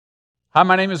Hi,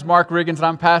 my name is Mark Riggins, and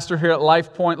I'm pastor here at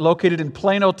Life Point, located in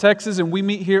Plano, Texas, and we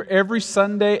meet here every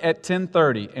Sunday at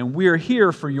 10:30, and we are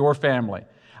here for your family.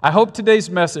 I hope today's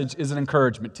message is an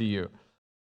encouragement to you.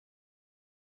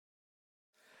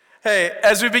 Hey,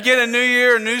 as we begin a new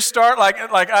year, a new start,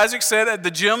 like Isaac said,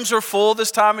 the gyms are full this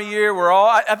time of year.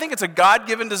 I think it's a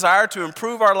God-given desire to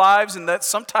improve our lives, and that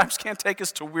sometimes can take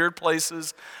us to weird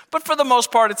places. But for the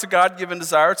most part, it's a God-given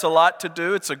desire. It's a lot to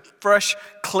do. It's a fresh,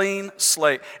 clean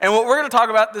slate. And what we're going to talk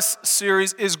about this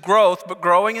series is growth, but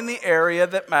growing in the area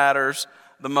that matters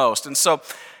the most. And so,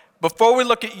 before we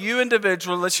look at you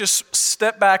individually, let's just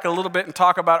step back a little bit and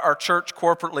talk about our church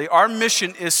corporately. Our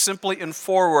mission is simply in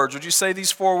 4 words. Would you say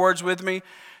these 4 words with me?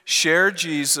 Share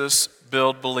Jesus,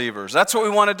 build believers. That's what we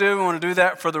want to do. We want to do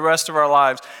that for the rest of our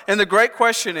lives. And the great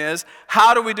question is,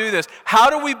 how do we do this? How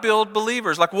do we build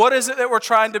believers? Like, what is it that we're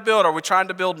trying to build? Are we trying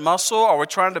to build muscle? Are we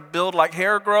trying to build like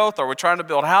hair growth? Are we trying to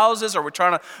build houses? Are we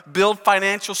trying to build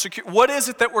financial security? What is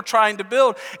it that we're trying to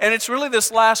build? And it's really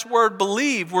this last word,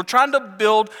 believe. We're trying to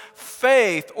build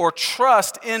faith or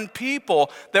trust in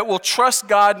people that will trust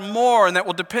God more and that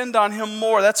will depend on Him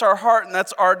more. That's our heart and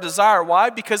that's our desire. Why?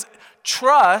 Because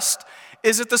trust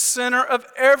is at the center of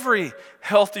every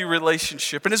healthy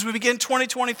relationship. And as we begin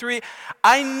 2023,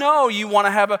 I know you want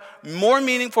to have a more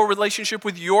meaningful relationship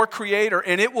with your Creator,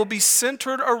 and it will be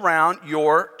centered around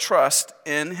your trust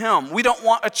in Him. We don't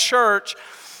want a church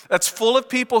that's full of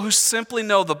people who simply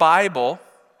know the Bible.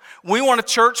 We want a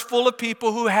church full of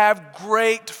people who have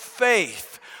great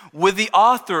faith with the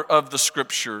author of the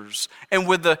Scriptures and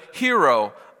with the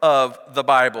hero of the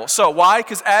Bible. So why?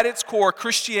 Because at its core,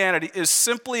 Christianity is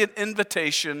simply an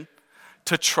invitation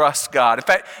to trust God. In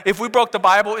fact, if we broke the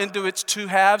Bible into its 2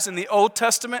 halves in the Old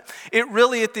Testament, it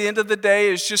really at the end of the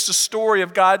day is just a story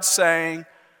of God saying,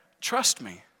 trust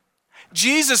me.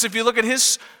 Jesus, if you look at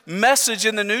His message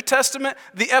in the New Testament,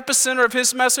 the epicenter of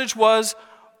His message was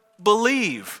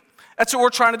believe. That's what we're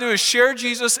trying to do, is share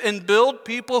Jesus and build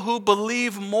people who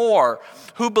believe more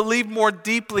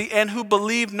deeply, and who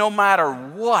believe no matter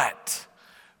what.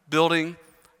 Building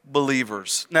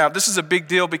believers. Now, this is a big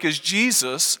deal because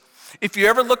Jesus, if you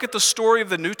ever look at the story of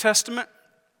the New Testament,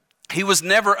 He was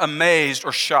never amazed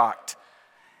or shocked.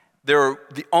 There are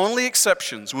the only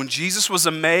exceptions when Jesus was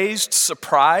amazed,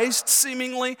 surprised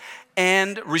seemingly,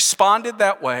 and responded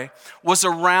that way was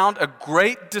around a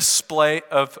great display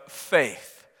of faith.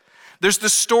 There's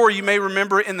this story you may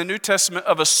remember in the New Testament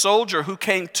of a soldier who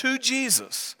came to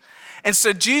Jesus and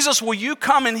said, Jesus, will you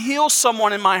come and heal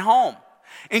someone in my home?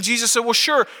 And Jesus said, well,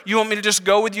 sure. You want me to just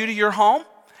go with you to your home?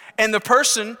 And the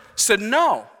person said,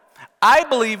 no. I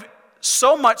believe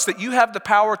so much that you have the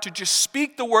power to just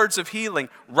speak the words of healing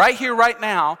right here, right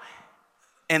now,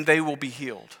 and they will be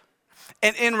healed.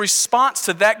 And in response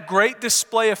to that great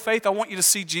display of faith, I want you to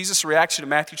see Jesus' reaction in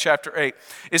Matthew chapter 8.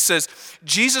 It says,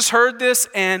 Jesus heard this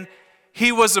and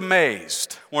He was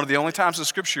amazed. One of the only times in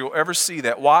Scripture you'll ever see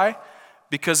that. Why?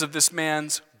 Because of this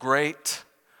man's great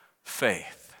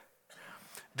faith.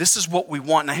 This is what we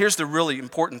want. Now here's the really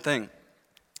important thing.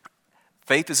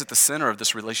 Faith is at the center of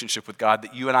this relationship with God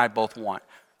that you and I both want.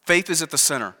 Faith is at the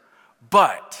center.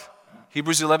 But,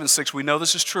 Hebrews 11:6, we know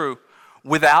this is true.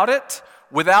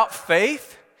 Without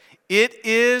faith, it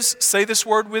is, say this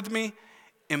word with me,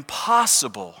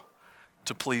 impossible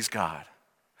to please God.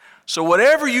 So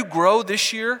whatever you grow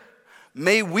this year,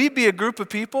 may we be a group of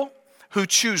people who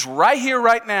choose right here,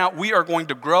 right now, we are going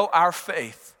to grow our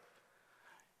faith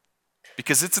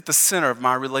because it's at the center of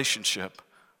my relationship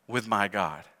with my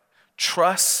God.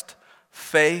 Trust,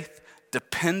 faith,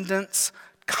 dependence,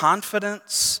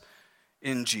 confidence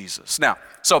in Jesus. Now,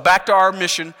 so back to our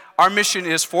mission. Our mission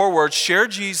is 4 words, share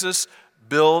Jesus,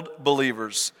 build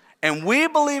believers. And we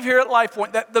believe here at Life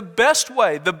Point that the best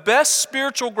way, the best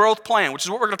spiritual growth plan, which is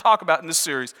what we're going to talk about in this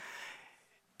series,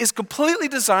 is completely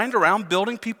designed around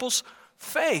building people's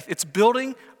faith. It's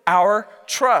building our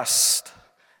trust.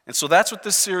 And so that's what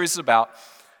this series is about.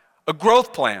 A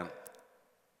growth plan.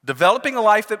 Developing a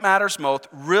life that matters most,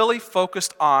 really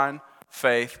focused on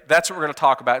faith. That's what we're going to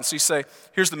talk about. And so you say,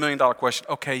 here's the $1 million question.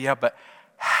 Okay, yeah, but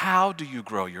how do you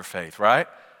grow your faith, right?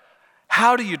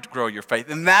 How do you grow your faith?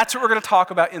 And that's what we're going to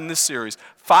talk about in this series.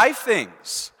 5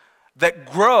 things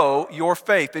that grow your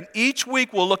faith. And each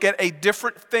week we'll look at a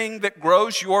different thing that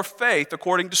grows your faith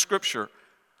according to Scripture.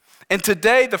 And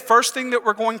today, the first thing that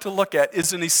we're going to look at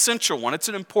is an essential one. It's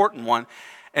an important one,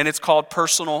 and it's called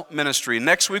personal ministry.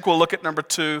 Next week we'll look at number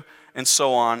 2 and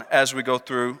so on as we go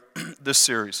through this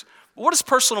series. What is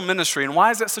personal ministry, and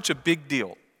why is that such a big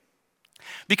deal?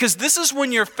 Because this is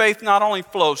when your faith not only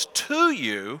flows to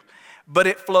you, but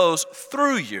it flows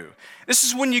through you. This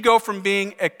is when you go from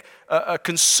being a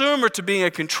consumer to being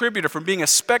a contributor, from being a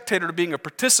spectator to being a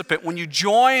participant. When you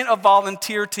join a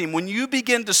volunteer team, when you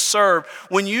begin to serve,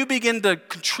 when you begin to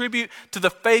contribute to the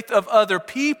faith of other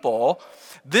people,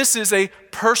 this is a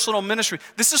personal ministry.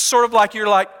 This is sort of like you're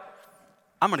like,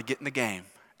 I'm going to get in the game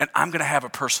and I'm going to have a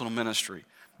personal ministry.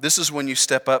 This is when you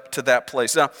step up to that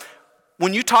place. Now,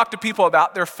 when you talk to people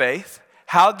about their faith,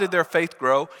 how did their faith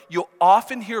grow? You'll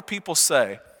often hear people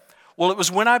say, well, it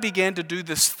was when I began to do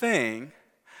this thing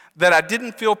that I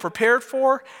didn't feel prepared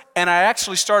for, and I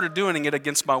actually started doing it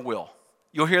against my will.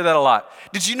 You'll hear that a lot.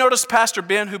 Did you notice Pastor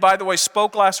Ben, who, by the way,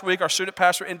 spoke last week, our student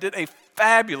pastor, and did a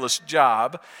fabulous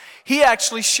job? He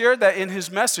actually shared that in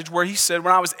his message where he said,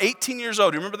 when I was 18 years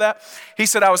old, do you remember that? He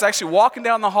said, I was actually walking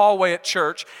down the hallway at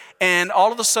church, and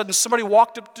all of a sudden somebody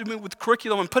walked up to me with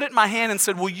curriculum and put it in my hand and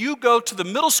said, will you go to the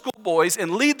middle school boys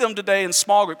and lead them today in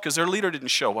small group because their leader didn't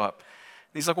show up?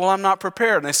 And he's like, well, I'm not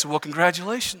prepared. And they said, well,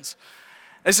 congratulations.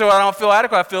 They said, well, I don't feel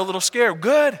adequate. I feel a little scared.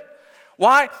 Good.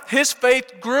 Why? His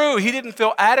faith grew. He didn't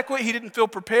feel adequate. He didn't feel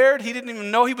prepared. He didn't even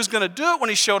know he was going to do it when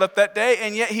he showed up that day,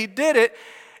 and yet he did it,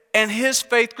 and his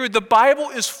faith grew. The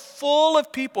Bible is full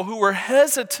of people who were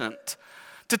hesitant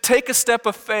to take a step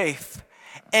of faith,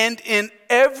 and in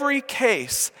every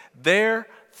case, their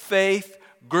faith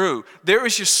grew. There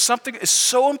is just something that is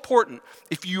so important,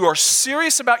 if you are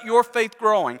serious about your faith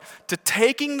growing, to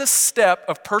taking the step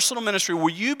of personal ministry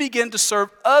where you begin to serve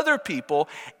other people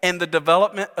and the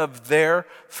development of their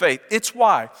faith. It's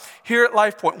why here at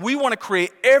LifePoint, we want to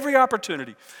create every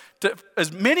opportunity to,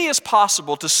 as many as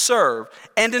possible, to serve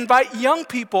and invite young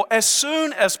people as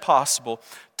soon as possible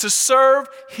to serve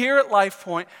here at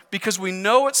LifePoint, because we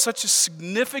know it's such a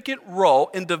significant role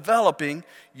in developing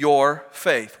your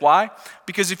faith. Why?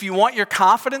 Because if you want your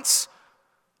confidence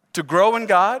to grow in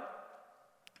God,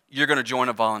 you're going to join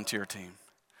a volunteer team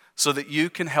so that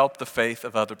you can help the faith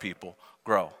of other people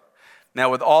grow. Now,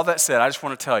 with all that said, I just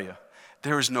want to tell you,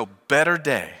 there is no better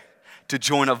day to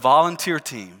join a volunteer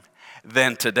team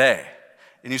than today.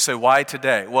 And you say, why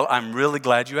today? Well, I'm really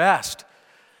glad you asked,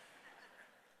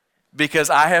 because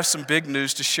I have some big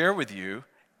news to share with you,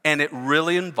 and it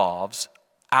really involves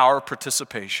our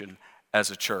participation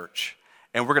as a church.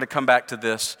 And we're going to come back to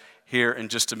this here in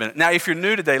just a minute. Now, if you're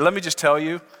new today, let me just tell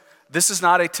you, this is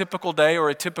not a typical day or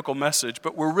a typical message,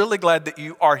 but we're really glad that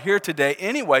you are here today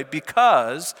anyway,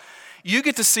 because you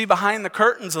get to see behind the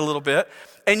curtains a little bit,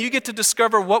 and you get to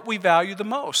discover what we value the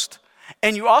most.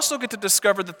 And you also get to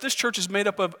discover that this church is made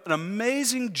up of an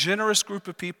amazing, generous group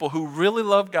of people who really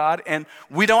love God, and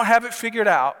we don't have it figured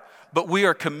out, but we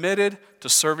are committed to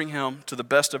serving Him to the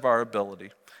best of our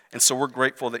ability. And so we're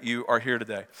grateful that you are here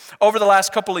today. Over the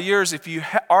last couple of years, if you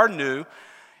are new,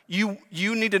 you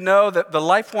need to know that the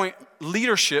LifePoint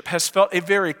leadership has felt a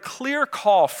very clear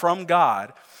call from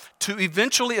God to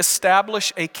eventually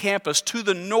establish a campus to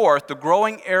the north, the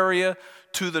growing area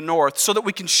to the north, so that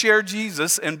we can share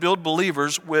Jesus and build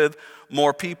believers with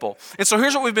more people. And so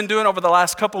here's what we've been doing over the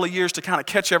last couple of years to kind of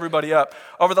catch everybody up.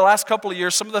 Over the last couple of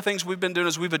years, some of the things we've been doing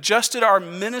is we've adjusted our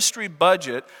ministry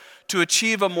budget to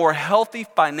achieve a more healthy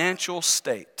financial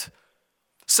state.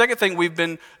 Second thing we've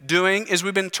been doing is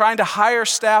we've been trying to hire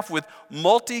staff with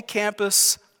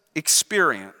multi-campus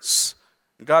experience.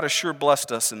 God has sure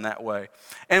blessed us in that way.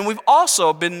 And we've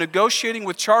also been negotiating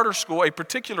with charter school, a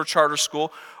particular charter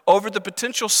school, over the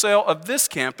potential sale of this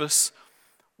campus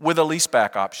with a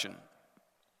leaseback option.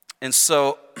 And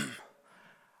so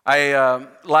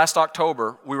last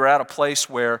October, we were at a place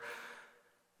where,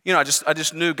 I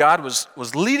just knew God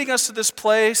was leading us to this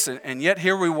place, and yet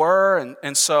here we were.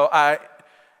 And so I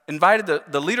invited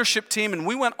the leadership team, and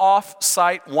we went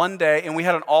off-site one day, and we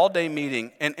had an all-day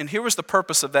meeting. And here was the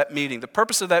purpose of that meeting. The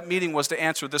purpose of that meeting was to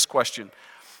answer this question.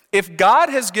 If God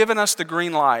has given us the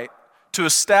green light to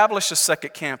establish a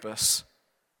second campus,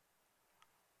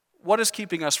 what is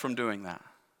keeping us from doing that?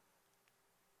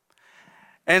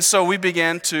 And so we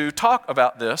began to talk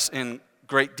about this in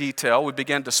great detail. We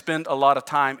began to spend a lot of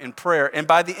time in prayer. And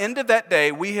by the end of that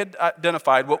day, we had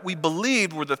identified what we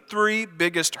believed were the three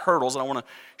biggest hurdles, and I want to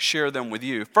share them with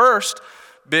you. First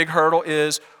big hurdle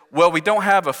is, well, we don't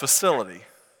have a facility.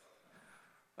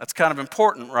 That's kind of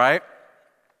important, right?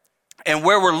 And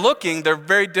where we're looking, they're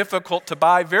very difficult to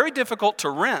buy, very difficult to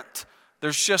rent.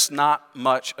 There's just not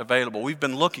much available. We've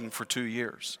been looking for 2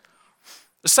 years.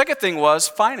 The second thing was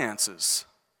finances.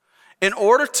 In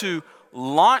order to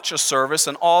launch a service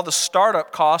and all the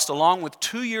startup costs, along with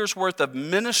 2 years' worth of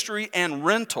ministry and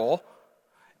rental,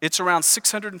 it's around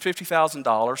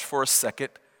 $650,000 for a second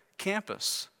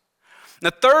campus.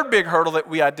 The third big hurdle that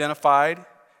we identified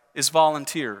is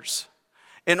volunteers.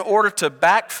 In order to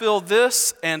backfill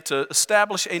this and to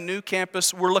establish a new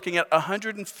campus, we're looking at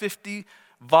 150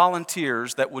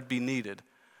 volunteers that would be needed.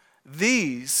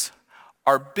 These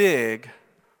are big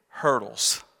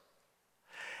hurdles.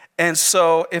 And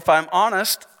so, if I'm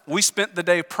honest, we spent the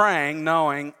day praying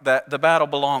knowing that the battle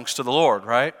belongs to the Lord,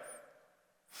 right?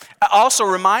 I also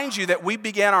remind you that we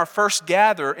began our first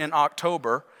gather in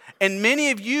October, and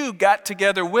many of you got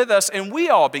together with us, and we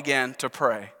all began to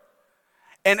pray.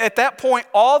 And at that point,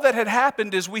 all that had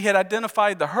happened is we had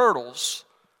identified the hurdles.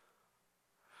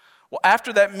 Well,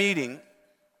 after that meeting,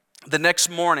 the next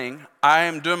morning, I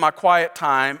am doing my quiet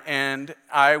time, and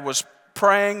I was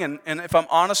praying, and if I'm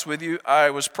honest with you, I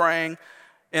was praying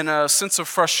in a sense of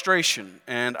frustration.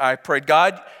 And I prayed,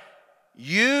 God,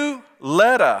 you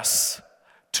led us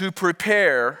to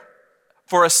prepare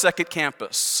for a second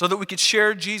campus so that we could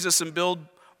share Jesus and build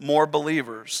more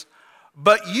believers.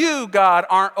 But you, God,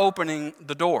 aren't opening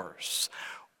the doors.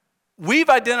 We've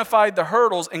identified the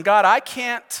hurdles, and God, I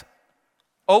can't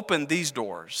open these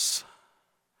doors.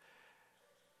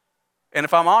 And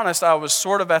if I'm honest, I was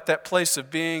sort of at that place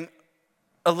of being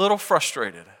a little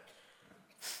frustrated.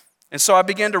 And so I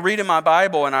began to read in my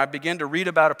Bible, and I began to read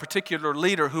about a particular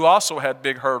leader who also had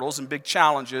big hurdles and big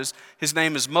challenges. His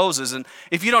name is Moses. And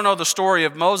if you don't know the story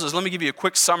of Moses, let me give you a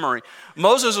quick summary.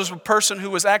 Moses was a person who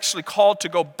was actually called to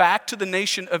go back to the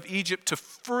nation of Egypt to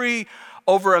free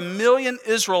over 1 million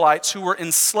Israelites who were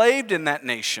enslaved in that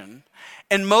nation.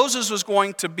 And Moses was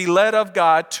going to be led of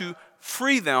God to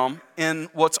free them in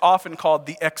what's often called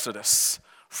the Exodus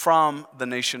from the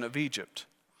nation of Egypt.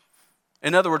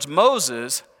 In other words,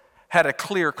 Moses had a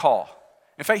clear call.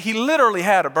 In fact, he literally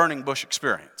had a burning bush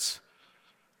experience.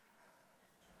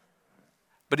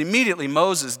 But immediately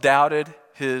Moses doubted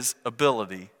his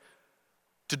ability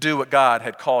to do what God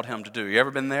had called him to do. You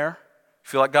ever been there? You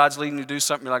feel like God's leading you to do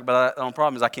something, you're like, but the only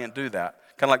problem is I can't do that.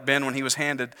 Kind of like Ben when he was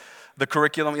handed the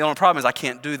curriculum. The only problem is I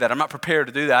can't do that. I'm not prepared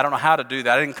to do that. I don't know how to do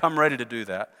that. I didn't come ready to do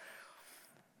that.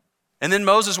 And then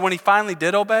Moses, when he finally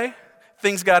did obey,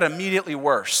 things got immediately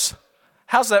worse.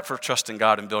 How's that for trusting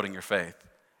God and building your faith?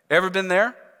 Ever been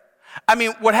there? I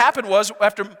mean, what happened was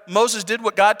after Moses did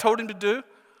what God told him to do,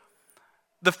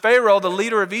 the Pharaoh, the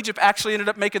leader of Egypt, actually ended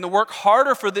up making the work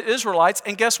harder for the Israelites.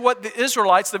 And guess what? The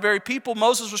Israelites, the very people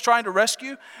Moses was trying to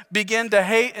rescue, began to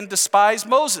hate and despise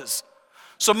Moses.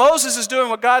 So Moses is doing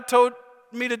what God told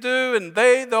me to do, and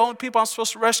they, the only people I'm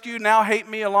supposed to rescue, now hate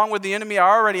me along with the enemy I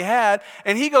already had.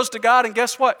 And he goes to God, and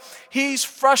guess what? He's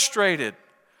frustrated.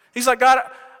 He's like, God,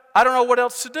 I don't know what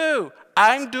else to do.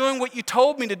 I'm doing what you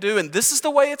told me to do, and this is the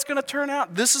way it's going to turn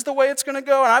out. This is the way it's going to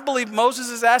go. And I believe Moses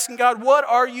is asking God, what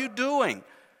are you doing?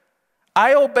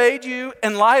 I obeyed you,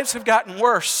 and lives have gotten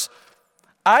worse.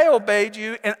 I obeyed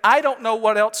you, and I don't know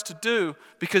what else to do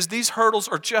because these hurdles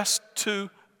are just too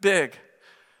big.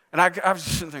 And I was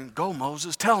just thinking, go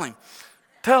Moses, tell him.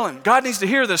 God needs to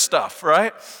hear this stuff,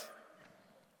 right?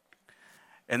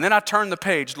 And then I turned the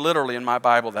page literally in my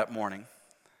Bible that morning.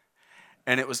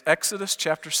 And it was Exodus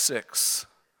chapter 6,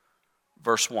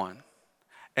 verse 1.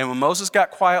 And when Moses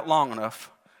got quiet long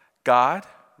enough, God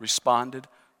responded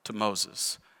to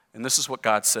Moses. And this is what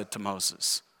God said to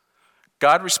Moses.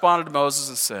 God responded to Moses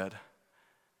and said,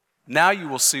 now you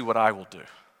will see what I will do.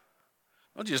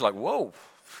 Well, you're just like, whoa.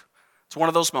 It's one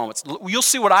of those moments. You'll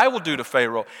see what I will do to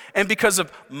Pharaoh. And because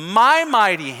of my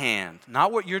mighty hand,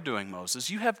 not what you're doing, Moses,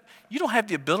 you don't have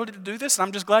the ability to do this, and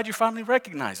I'm just glad you're finally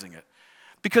recognizing it.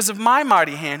 Because of my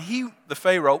mighty hand, he, the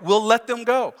Pharaoh, will let them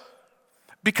go.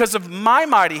 Because of my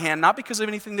mighty hand, not because of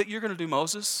anything that you're going to do,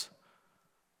 Moses.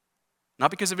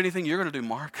 Not because of anything you're going to do,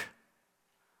 Mark.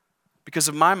 Because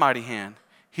of my mighty hand,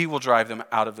 he will drive them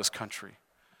out of this country.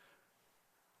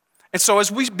 And so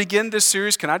as we begin this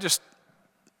series, can I just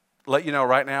let you know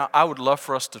right now, I want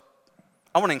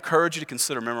to encourage you to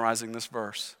consider memorizing this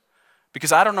verse.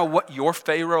 Because I don't know what your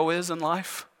Pharaoh is in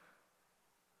life,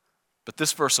 but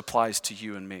this verse applies to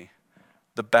you and me.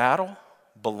 The battle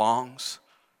belongs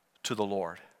to the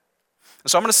Lord.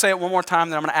 And so I'm going to say it one more time,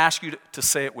 then I'm going to ask you to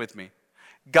say it with me.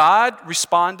 God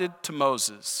responded to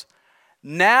Moses,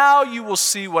 now you will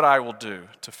see what I will do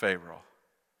to Pharaoh.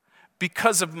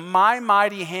 Because of my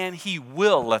mighty hand, he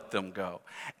will let them go.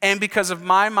 And because of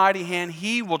my mighty hand,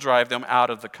 he will drive them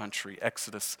out of the country.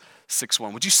 Exodus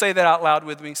 6:1. Would you say that out loud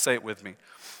with me? Say it with me.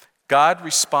 God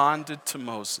responded to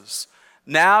Moses,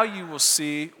 now you will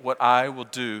see what I will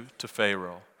do to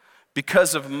Pharaoh.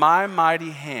 Because of my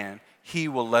mighty hand, he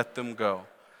will let them go.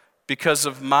 Because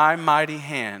of my mighty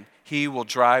hand, he will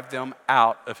drive them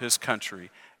out of his country.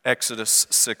 Exodus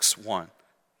 6:1.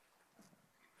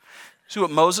 See, what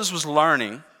Moses was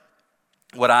learning,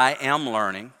 what I am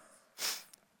learning,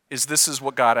 this is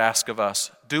what God asks of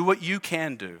us. Do what you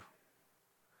can do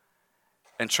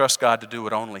and trust God to do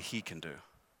what only He can do.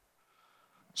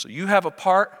 So you have a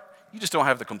part, you just don't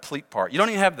have the complete part. You don't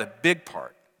even have the big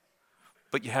part,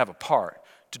 but you have a part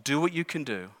to do what you can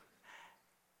do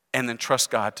and then trust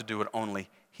God to do what only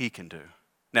He can do.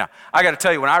 Now, I got to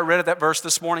tell you, when I read that verse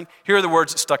this morning, here are the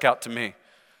words that stuck out to me.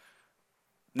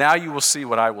 Now you will see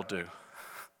what I will do.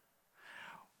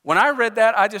 When I read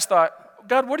that, I just thought,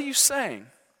 God, what are you saying?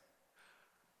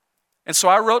 And so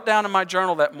I wrote down in my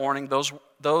journal that morning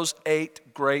those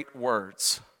 8 great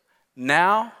words.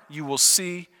 Now you will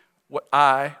see what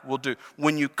I will do.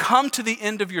 When you come to the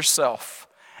end of yourself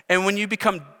and when you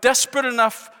become desperate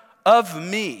enough of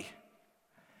me,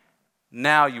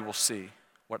 now you will see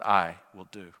what I will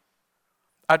do.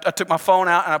 I took my phone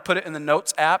out and I put it in the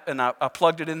Notes app and I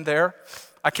plugged it in there.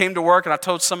 I came to work and I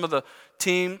told some of the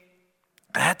team,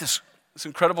 I had this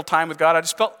incredible time with God. I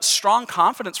just felt strong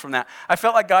confidence from that. I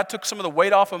felt like God took some of the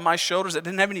weight off of my shoulders that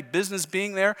didn't have any business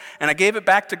being there, and I gave it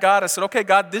back to God. I said, okay,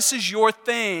 God, this is your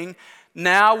thing.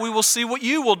 Now we will see what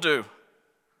you will do.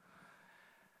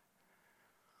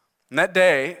 And that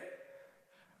day,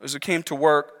 as I came to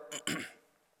work,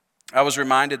 I was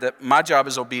reminded that my job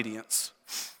is obedience.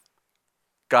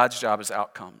 God's job is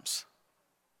outcomes.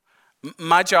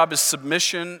 My job is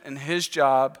submission, and His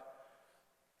job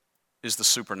is the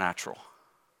supernatural.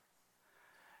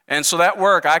 And so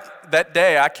that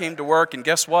day I came to work, and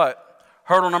guess what?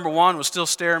 Hurdle number 1 was still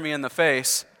staring me in the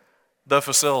face, the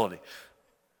facility.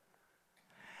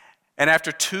 And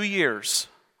after 2 years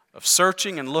of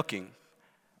searching and looking,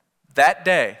 that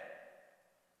day,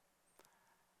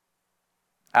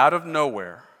 out of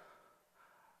nowhere,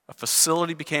 a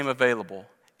facility became available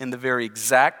in the very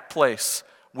exact place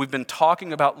we've been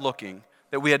talking about looking,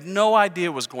 that we had no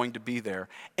idea was going to be there.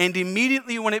 And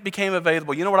immediately when it became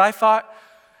available, you know what I thought?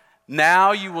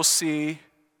 Now you will see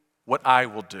what I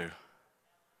will do.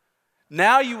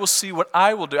 Now you will see what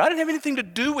I will do. I didn't have anything to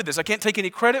do with this. I can't take any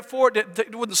credit for it.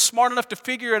 I wasn't smart enough to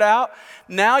figure it out.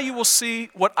 Now you will see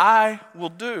what I will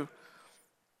do.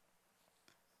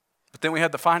 But then we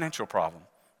had the financial problem,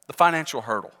 the financial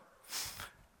hurdle.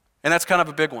 And that's kind of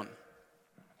a big one.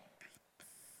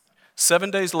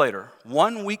 7 days later,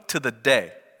 1 week to the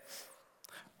day,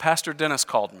 Pastor Dennis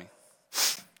called me.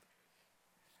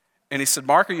 And he said,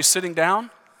 Mark, are you sitting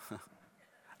down?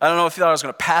 I don't know if you thought I was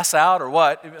going to pass out or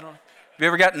what. Have you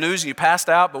ever got news and you passed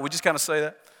out, but we just kind of say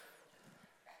that?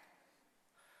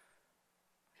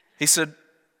 He said,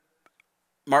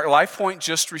 Mark, LifePoint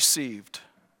just received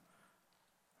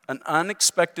an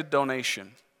unexpected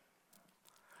donation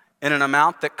in an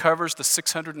amount that covers the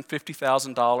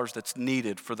 $650,000 that's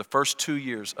needed for the first 2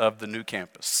 years of the new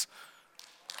campus.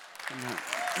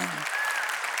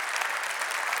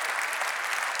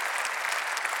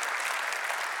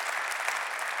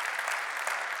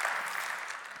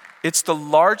 It's the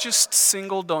largest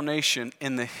single donation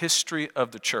in the history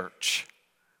of the church.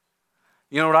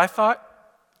 You know what I thought?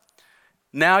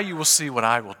 Now you will see what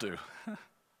I will do.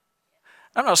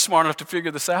 I'm not smart enough to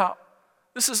figure this out.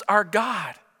 This is our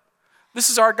God. This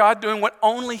is our God doing what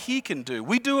only He can do.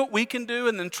 We do what we can do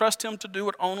and then trust Him to do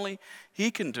what only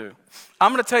He can do.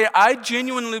 I'm going to tell you, I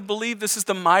genuinely believe this is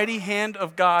the mighty hand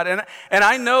of God. And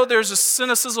I know there's a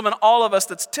cynicism in all of us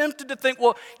that's tempted to think,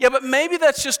 well, yeah, but maybe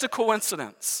that's just a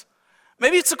coincidence.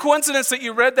 Maybe it's a coincidence that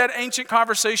you read that ancient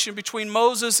conversation between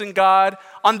Moses and God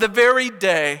on the very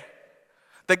day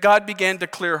that God began to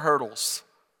clear hurdles.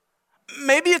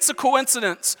 Maybe it's a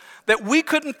coincidence that we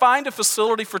couldn't find a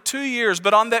facility for 2 years,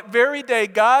 but on that very day,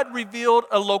 God revealed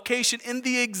a location in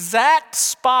the exact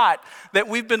spot that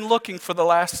we've been looking for the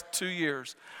last 2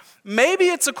 years. Maybe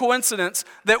it's a coincidence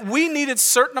that we needed a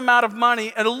certain amount of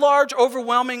money, a large,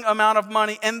 overwhelming amount of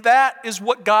money, and that is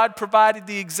what God provided,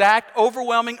 the exact,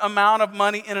 overwhelming amount of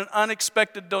money in an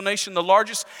unexpected donation, the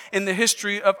largest in the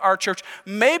history of our church.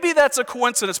 Maybe that's a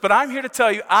coincidence, but I'm here to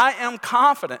tell you, I am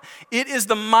confident it is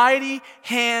the mighty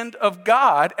hand of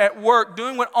God at work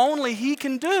doing what only He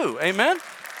can do. Amen?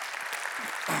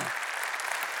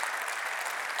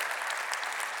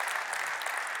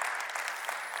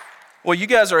 Well, you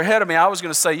guys are ahead of me. I was going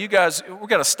to say, you guys, we're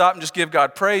going to stop and just give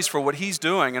God praise for what He's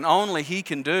doing and only He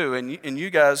can do, and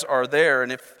you guys are there.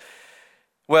 And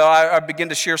I begin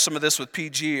to share some of this with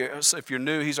PG. If you're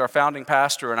new, he's our founding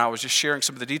pastor, and I was just sharing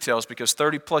some of the details because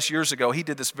 30 plus years ago, he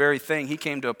did this very thing. He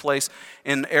came to a place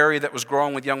in an area that was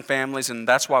growing with young families, and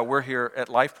that's why we're here at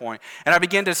LifePoint. And I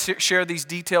began to share these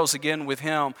details again with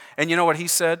him, and you know what he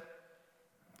said?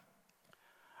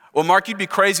 Well, Mark, you'd be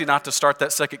crazy not to start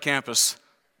that second campus.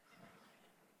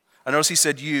 I notice he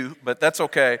said you, but that's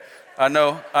okay. I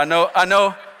know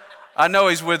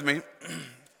he's with me.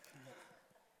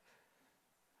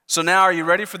 So now are you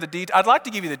ready for the details? I'd like to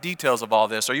give you the details of all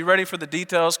this. Are you ready for the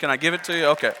details? Can I give it to you?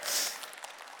 Okay.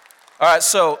 All right,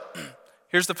 so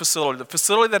here's the facility. The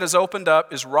facility that has opened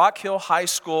up is Rock Hill High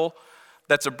School.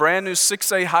 That's a brand new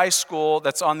 6A high school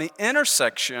that's on the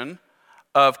intersection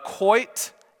of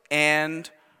Coit and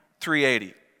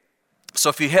 380. So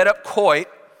if you head up Coit,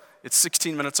 it's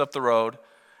 16 minutes up the road.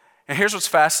 And here's what's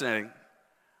fascinating.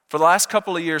 For the last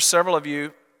couple of years, several of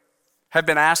you have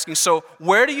been asking, so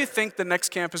where do you think the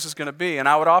next campus is going to be? And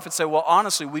I would often say, well,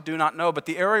 honestly, we do not know. But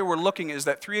the area we're looking is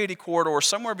that 380 corridor,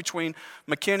 somewhere between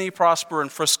McKinney, Prosper,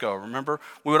 and Frisco. Remember?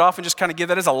 We would often just kind of give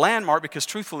that as a landmark because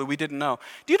truthfully, we didn't know.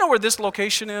 Do you know where this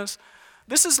location is?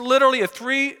 This is literally a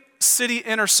 3-city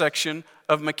intersection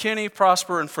of McKinney,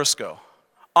 Prosper, and Frisco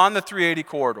on the 380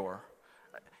 corridor.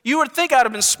 You would think I'd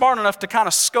have been smart enough to kind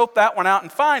of scope that one out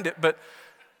and find it, but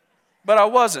I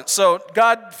wasn't. So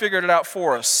God figured it out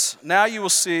for us. Now you will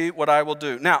see what I will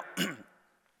do. Now,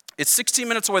 it's 16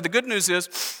 minutes away. The good news is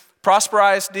Prosper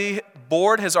ISD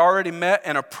board has already met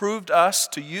and approved us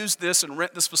to use this and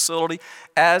rent this facility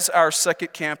as our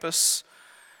second campus.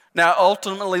 Now,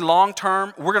 ultimately,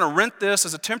 long-term, we're going to rent this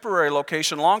as a temporary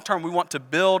location. Long-term, we want to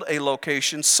build a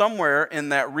location somewhere in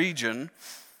that region.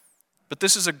 But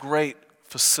this is a great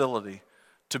facility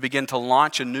to begin to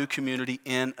launch a new community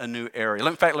in a new area.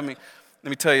 In fact, let me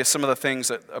tell you some of the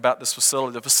things about this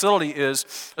facility. The facility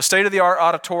is a state-of-the-art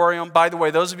auditorium. By the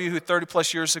way, those of you who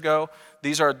 30-plus years ago,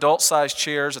 these are adult-sized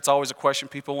chairs. It's always a question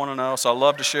people want to know, so I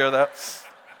love to share that.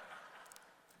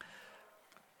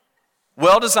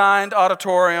 Well-designed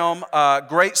auditorium,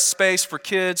 great space for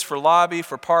kids, for lobby,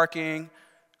 for parking,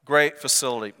 great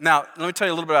facility. Now, let me tell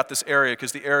you a little bit about this area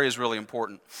because the area is really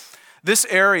important. This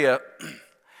area,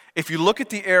 if you look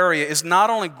at the area, is not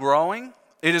only growing,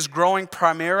 it is growing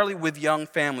primarily with young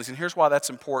families. And here's why that's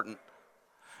important.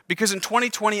 Because in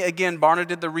 2020, again, Barna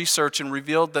did the research and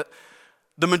revealed that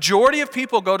the majority of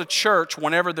people go to church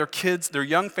whenever they're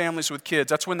young families with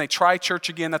kids. That's when they try church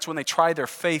again. That's when they try their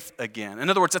faith again. In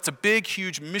other words, that's a big,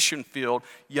 huge mission field,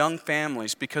 young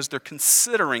families, because they're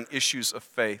considering issues of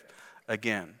faith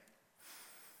again.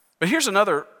 But here's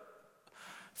another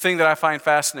thing that I find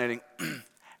fascinating.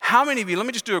 How many of you, let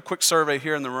me just do a quick survey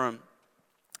here in the room.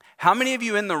 How many of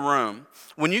you in the room,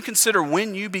 when you consider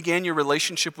when you began your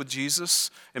relationship with Jesus,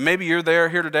 and maybe you're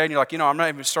here today and you're like, I'm not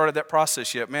even started that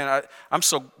process yet. Man, I'm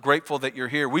so grateful that you're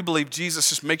here. We believe Jesus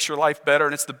just makes your life better,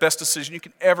 and it's the best decision you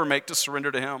can ever make to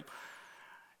surrender to Him.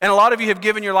 And a lot of you have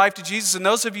given your life to Jesus, and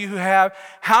those of you who have,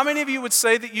 how many of you would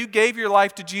say that you gave your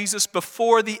life to Jesus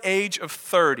before the age of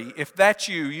 30? If that's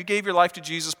you gave your life to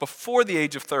Jesus before the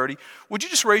age of 30, would you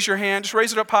just raise your hand, just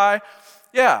raise it up high?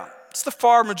 Yeah, it's the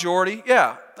far majority.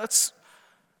 Yeah, that's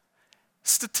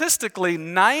statistically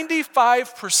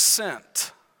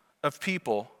 95% of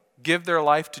people give their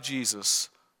life to Jesus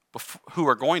who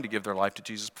are going to give their life to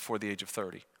Jesus before the age of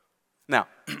 30. Now,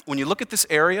 when you look at this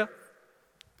area,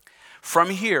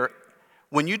 from here,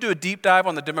 when you do a deep dive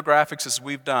on the demographics as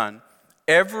we've done,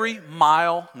 every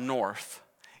mile north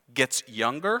gets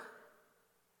younger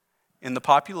in the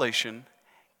population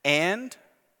and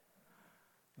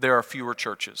there are fewer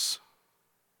churches.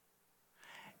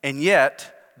 And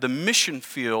yet, the mission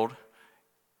field,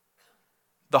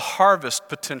 the harvest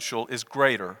potential is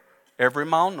greater every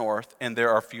mile north and there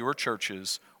are fewer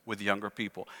churches with younger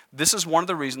people. This is one of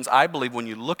the reasons I believe when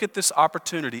you look at this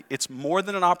opportunity, it's more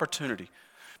than an opportunity.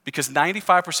 Because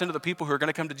 95% of the people who are going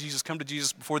to come to Jesus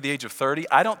before the age of 30.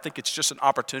 I don't think it's just an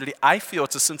opportunity. I feel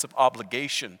it's a sense of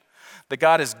obligation that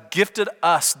God has gifted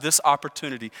us this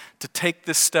opportunity to take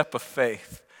this step of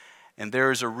faith. And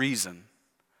there is a reason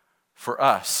for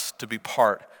us to be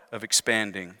part of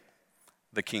expanding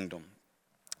the kingdom.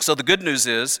 So the good news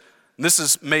is, and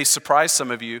this may surprise some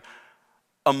of you,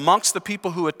 amongst the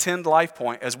people who attend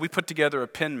LifePoint, as we put together a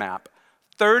pin map,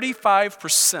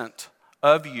 35%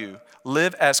 of you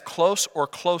live as close or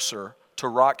closer to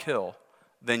Rock Hill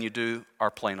than you do our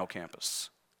Plano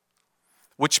campus.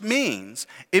 Which means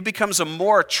it becomes a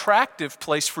more attractive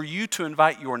place for you to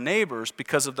invite your neighbors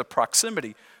because of the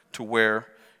proximity to where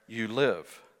you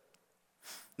live.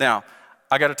 Now,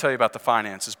 I got to tell you about the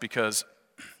finances because,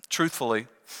 truthfully,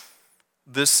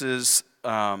 this is...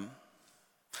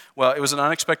 it was an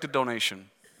unexpected donation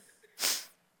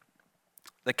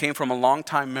that came from a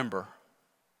longtime member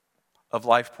of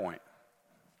LifePoint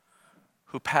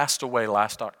who passed away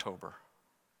last October.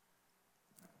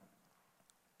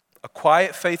 A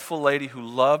quiet, faithful lady who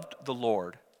loved the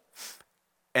Lord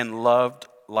and loved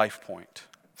LifePoint.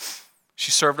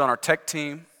 She served on our tech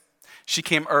team. She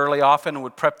came early often and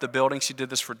would prep the building. She did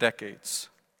this for decades.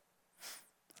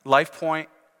 LifePoint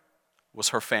was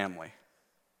her family.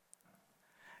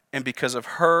 and because of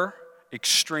her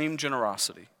extreme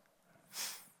generosity,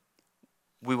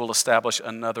 we will establish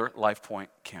another LifePoint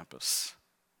campus.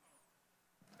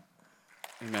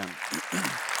 Amen.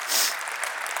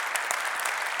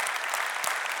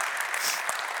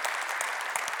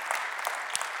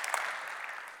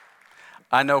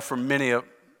 I know for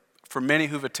many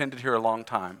who've attended here a long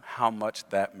time, how much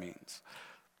that means.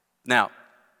 Now,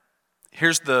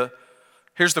 here's the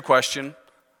question.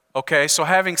 Okay, so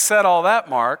having said all that,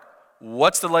 Mark,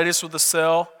 what's the latest with the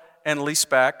sale and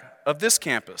leaseback of this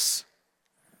campus?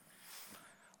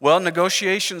 Well,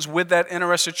 negotiations with that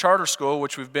interested charter school,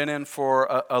 which we've been in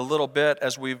for a little bit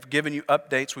as we've given you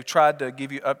updates. We tried to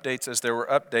give you updates as there were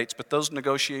updates, but those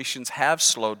negotiations have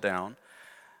slowed down.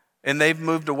 And they've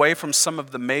moved away from some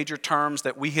of the major terms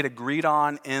that we had agreed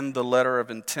on in the letter of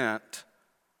intent.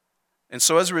 And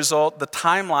so as a result, the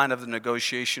timeline of the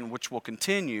negotiation, which will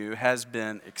continue, has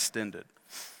been extended.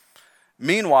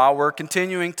 Meanwhile, we're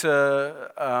continuing to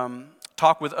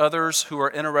talk with others who are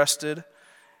interested,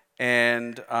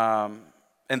 and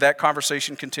that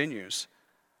conversation continues.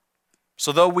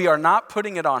 So though we are not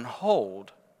putting it on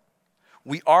hold,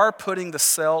 we are putting the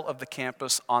sale of the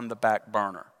campus on the back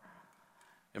burner.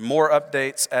 And more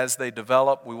updates as they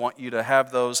develop. We want you to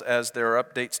have those as there are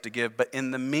updates to give. But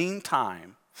in the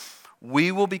meantime,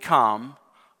 we will become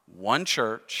one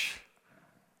church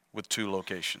with 2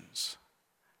 locations.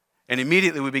 And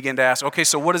immediately we begin to ask, okay,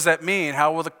 so what does that mean?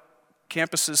 How will the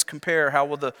campuses compare? How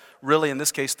will really in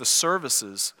this case, the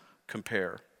services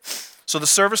compare? So the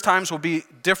service times will be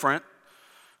different.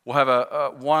 We'll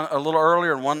have one a little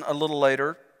earlier and one a little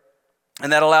later.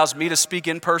 And that allows me to speak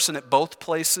in person at both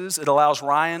places. It allows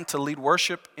Ryan to lead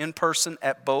worship in person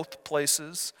at both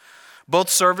places. Both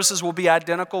services will be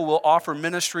identical. We'll offer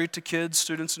ministry to kids,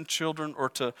 students, and children, or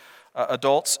to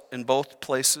adults in both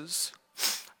places.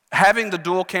 Having the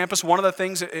dual campus, one of the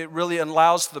things it really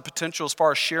allows the potential as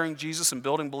far as sharing Jesus and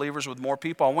building believers with more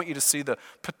people. I want you to see the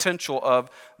potential of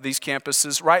these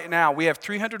campuses. Right now, we have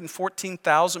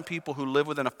 314,000 people who live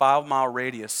within a 5-mile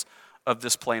radius of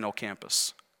this Plano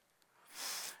campus.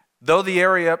 Though the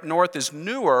area up north is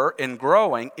newer and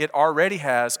growing, it already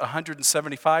has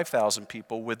 175,000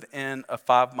 people within a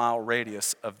 5-mile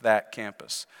radius of that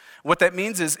campus. What that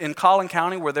means is in Collin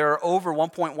County, where there are over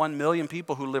 1.1 million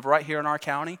people who live right here in our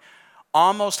county,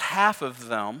 almost half of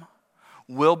them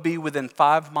will be within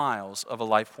 5 miles of a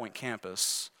LifePoint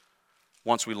campus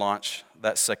once we launch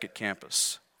that second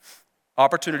campus.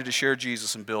 Opportunity to share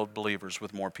Jesus and build believers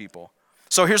with more people.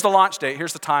 So here's the launch date.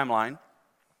 Here's the timeline.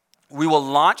 We will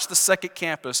launch the second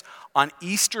campus on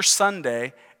Easter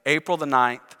Sunday, April the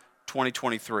 9th,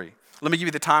 2023. Let me give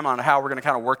you the timeline on how we're going to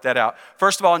kind of work that out.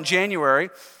 First of all, in January,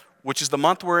 which is the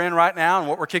month we're in right now, and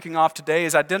what we're kicking off today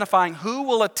is identifying who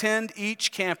will attend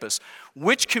each campus.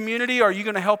 Which community are you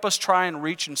going to help us try and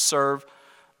reach and serve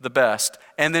the best?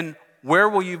 And then where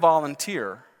will you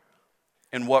volunteer?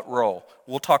 In what role?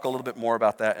 We'll talk a little bit more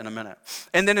about that in a minute.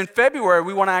 And then in February,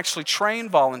 we want to actually train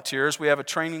volunteers. We have a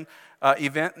training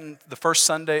event in the first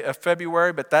Sunday of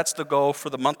February, but that's the goal for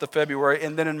the month of February.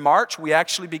 And then in March, we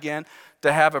actually begin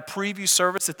to have a preview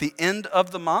service at the end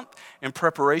of the month in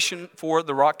preparation for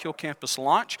the Rock Hill campus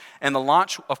launch. And the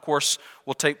launch, of course,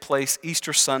 will take place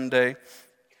Easter Sunday,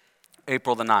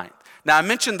 April the 9th. Now, I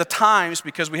mentioned the times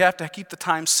because we have to keep the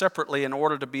times separately in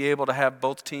order to be able to have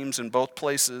both teams in both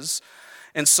places.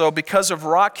 And so because of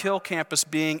Rock Hill campus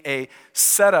being a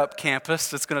setup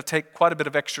campus, it's going to take quite a bit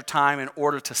of extra time in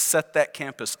order to set that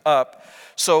campus up.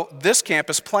 So this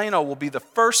campus, Plano, will be the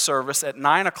first service at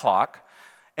 9 o'clock,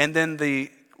 and then the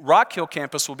Rock Hill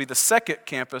campus will be the second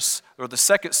campus, or the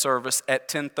second service at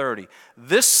 10:30.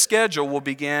 This schedule will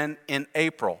begin in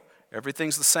April.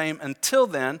 Everything's the same until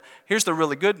then. Here's the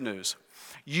really good news.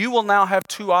 You will now have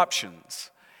 2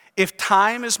 options. If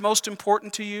time is most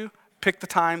important to you, pick the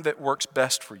time that works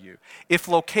best for you. If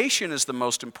location is the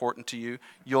most important to you,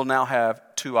 you'll now have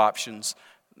 2 options.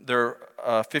 They're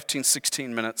 15,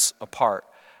 16 minutes apart,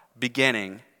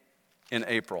 beginning in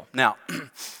April. Now,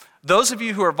 those of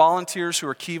you who are volunteers, who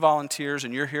are key volunteers,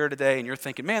 and you're here today and you're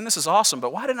thinking, man, this is awesome,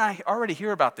 but why didn't I already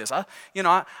hear about this? I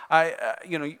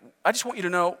just want you to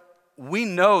know, we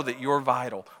know that you're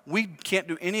vital. We can't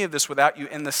do any of this without you,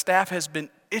 and the staff has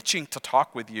been itching to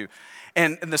talk with you.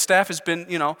 And the staff has been,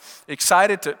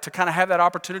 excited to kind of have that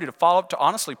opportunity to follow up, to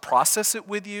honestly process it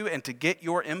with you and to get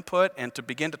your input and to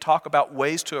begin to talk about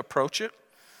ways to approach it.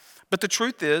 But the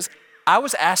truth is, I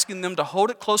was asking them to hold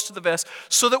it close to the vest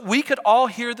so that we could all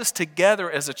hear this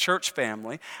together as a church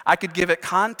family. I could give it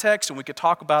context and we could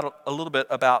talk about a little bit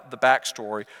about the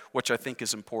backstory, which I think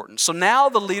is important. So now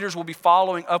the leaders will be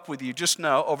following up with you, just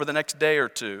know, over the next day or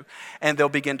two, and they'll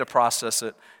begin to process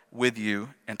it with you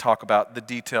and talk about the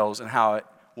details and how it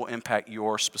will impact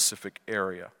your specific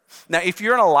area. Now, if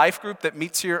you're in a life group that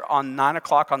meets here on 9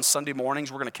 o'clock on Sunday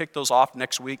mornings, we're going to kick those off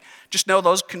next week. Just know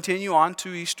those continue on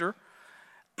to Easter.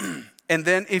 And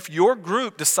then if your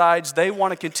group decides they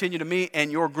want to continue to meet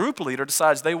and your group leader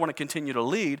decides they want to continue to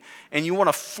lead and you want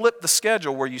to flip the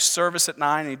schedule where you service at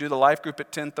 9 and you do the life group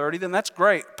at 10:30, then that's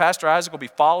great. Pastor Isaac will be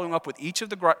following up with each of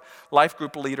the life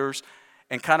group leaders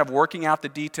and kind of working out the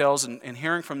details and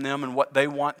hearing from them and what they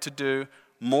want to do.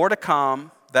 More to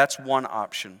come. That's one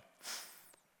option.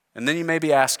 And then you may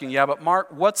be asking, yeah, but Mark,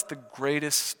 what's the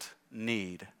greatest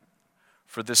need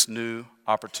for this new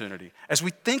opportunity? As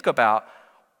we think about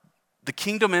the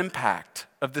kingdom impact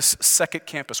of this second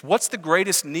campus, what's the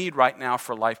greatest need right now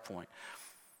for LifePoint?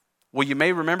 Well, you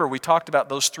may remember we talked about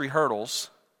those 3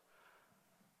 hurdles: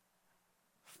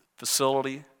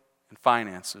 facility and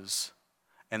finances,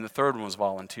 and the third one was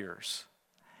volunteers.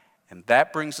 And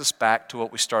that brings us back to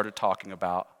what we started talking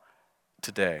about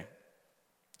today.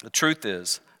 The truth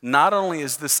is, not only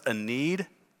is this a need,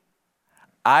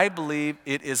 I believe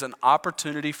it is an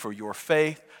opportunity for your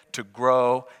faith to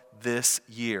grow this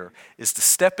year, is to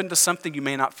step into something you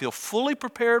may not feel fully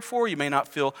prepared for. You may not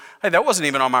feel, hey, that wasn't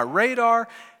even on my radar.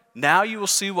 Now you will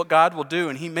see what God will do,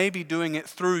 and He may be doing it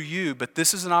through you, but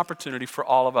this is an opportunity for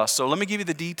all of us. So let me give you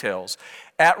the details.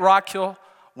 At Rock Hill,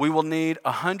 we will need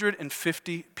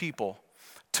 150 people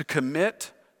to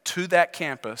commit to that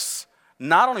campus,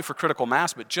 not only for critical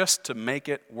mass, but just to make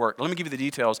it work. Let me give you the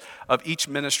details of each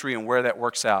ministry and where that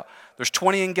works out. There's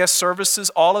 20 in guest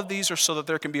services. All of these are so that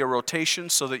there can be a rotation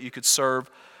so that you could serve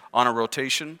on a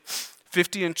rotation.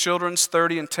 50 in children's,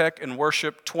 30 in tech and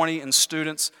worship, 20 in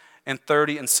students, and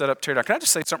 30 in setup teardown. Can I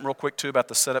just say something real quick, too, about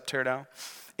the setup teardown?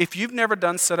 If you've never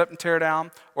done setup and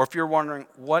teardown, or if you're wondering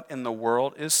what in the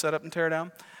world is setup and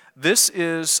teardown, this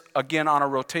is, again, on a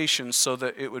rotation so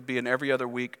that it would be an every other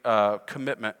week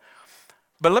commitment.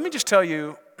 But let me just tell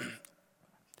you,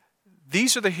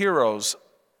 these are the heroes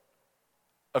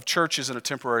of churches in a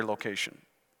temporary location.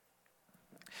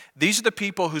 These are the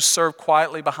people who serve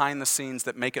quietly behind the scenes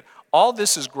that make it. All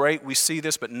this is great, we see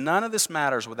this, but none of this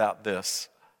matters without this.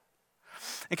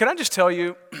 And can I just tell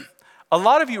you, a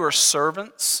lot of you are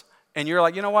servants, and you're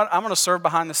like, you know what, I'm going to serve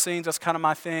behind the scenes. That's kind of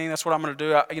my thing. That's what I'm going to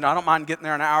do. I don't mind getting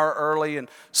there an hour early and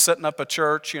setting up a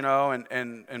church,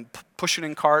 and pushing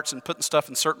in carts and putting stuff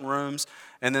in certain rooms,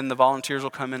 and then the volunteers will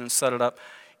come in and set it up.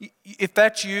 If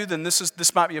that's you, then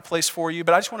this might be a place for you.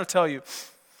 But I just want to tell you,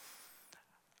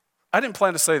 I didn't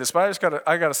plan to say this, but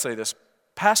I got to say this.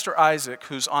 Pastor Isaac,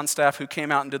 who's on staff, who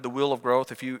came out and did the Wheel of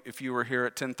Growth. If you were here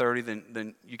at 10:30,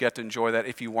 then you got to enjoy that.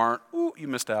 If you weren't, you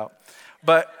missed out.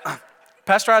 But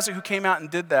Pastor Isaac, who came out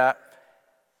and did that,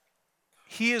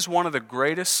 he is one of the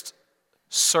greatest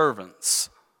servants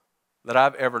that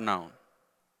I've ever known.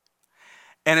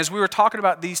 And as we were talking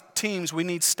about these teams, we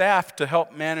need staff to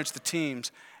help manage the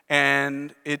teams.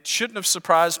 And it shouldn't have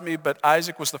surprised me, but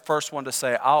Isaac was the first one to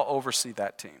say, I'll oversee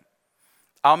that team.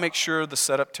 I'll make sure the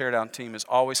setup teardown team is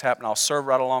always happening. I'll serve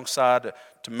right alongside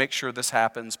to make sure this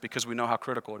happens because we know how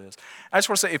critical it is. I just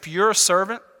want to say, if you're a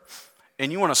servant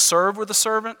and you want to serve with a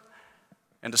servant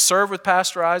and to serve with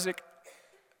Pastor Isaac,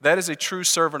 that is a true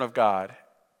servant of God.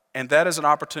 And that is an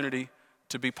opportunity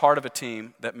to be part of a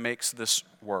team that makes this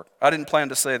work. I didn't plan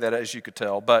to say that, as you could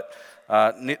tell, but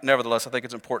nevertheless, I think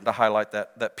it's important to highlight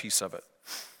that piece of it.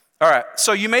 All right,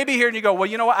 so you may be here and you go, well,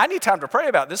 you know what, I need time to pray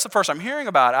about it. This is the first I'm hearing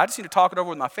about it. I just need to talk it over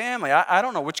with my family. I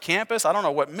don't know which campus. I don't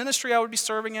know what ministry I would be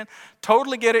serving in.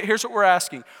 Totally get it. Here's what we're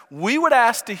asking. We would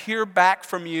ask to hear back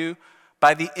from you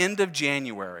by the end of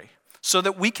January so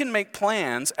that we can make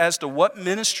plans as to what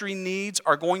ministry needs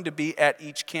are going to be at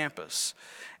each campus.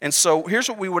 And so here's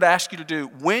what we would ask you to do.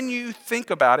 When you think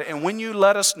about it and when you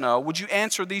let us know, would you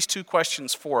answer these 2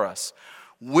 questions for us?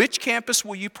 Which campus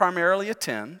will you primarily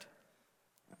attend?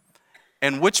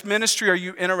 And which ministry are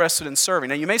you interested in serving?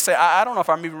 Now, you may say, I don't know if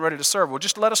I'm even ready to serve. Well,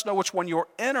 just let us know which one you're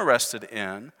interested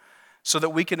in so that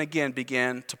we can, again,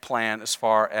 begin to plan as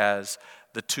far as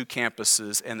the 2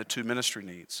 campuses and the 2 ministry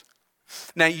needs.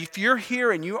 Now, if you're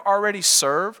here and you already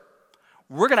serve,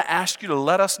 we're going to ask you to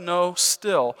let us know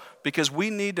still because we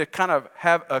need to kind of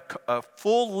have a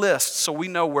full list so we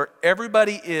know where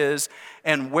everybody is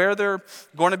and where they're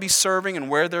going to be serving and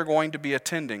where they're going to be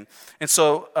attending. And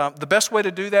so the best way to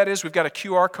do that is we've got a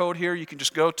QR code here you can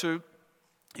just go to.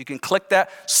 You can click that.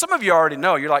 Some of you already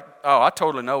know. You're like, oh, I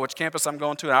totally know which campus I'm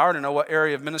going to, and I already know what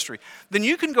area of ministry. Then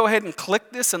you can go ahead and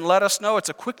click this and let us know. It's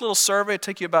a quick little survey. It'll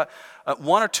take you about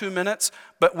 1 or 2 minutes.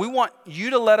 But we want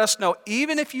you to let us know,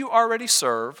 even if you already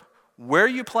serve, where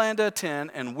you plan to attend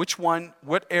and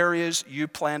what areas you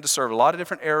plan to serve. A lot of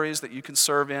different areas that you can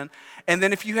serve in. And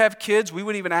then if you have kids, we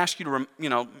would even ask you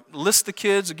to, list the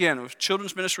kids. Again, with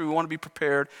children's ministry, we want to be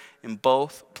prepared in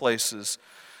both places.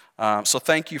 So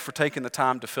thank you for taking the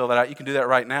time to fill that out. You can do that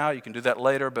right now. You can do that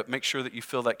later, but make sure that you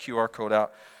fill that QR code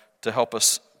out to help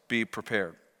us be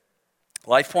prepared.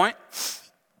 LifePoint,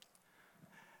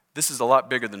 this is a lot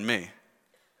bigger than me.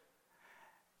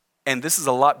 And this is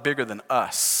a lot bigger than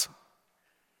us.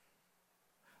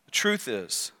 The truth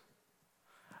is,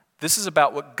 this is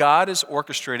about what God is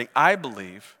orchestrating, I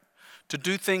believe, to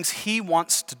do things He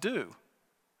wants to do.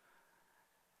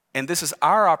 And this is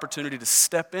our opportunity to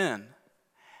step in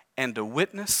and to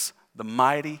witness the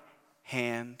mighty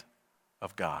hand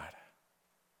of God.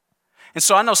 And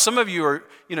so I know some of you are,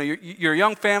 you're a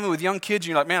young family with young kids, and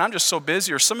you're like, man, I'm just so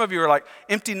busy. Or some of you are like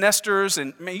empty nesters,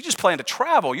 and man, you just plan to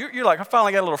travel. You're like, I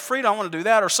finally got a little freedom, I want to do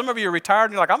that. Or some of you are retired,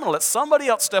 and you're like, I'm going to let somebody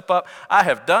else step up. I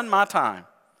have done my time.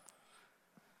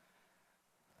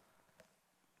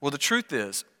 Well, the truth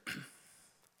is,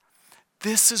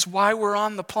 this is why we're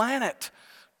on the planet,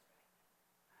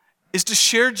 is to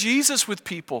share Jesus with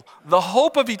people, the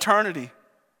hope of eternity.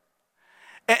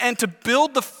 And to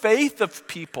build the faith of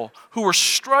people who are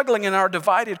struggling in our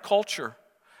divided culture,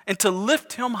 and to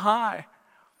lift Him high,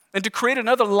 and to create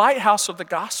another lighthouse of the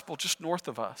gospel just north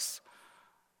of us.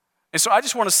 And so I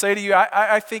just want to say to you,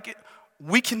 I think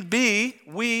we can be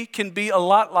a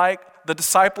lot like the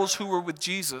disciples who were with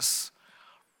Jesus.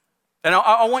 And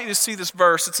I want you to see this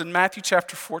verse. It's in Matthew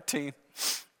chapter 14.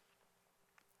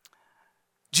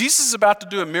 Jesus is about to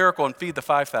do a miracle and feed the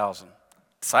 5,000.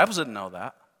 Disciples didn't know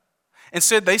that.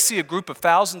 Instead, they see a group of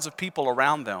thousands of people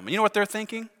around them. You know what they're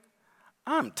thinking?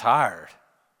 I'm tired.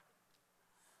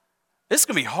 This is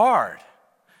going to be hard.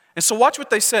 And so watch what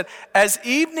they said. As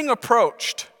evening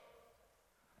approached,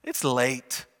 it's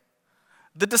late,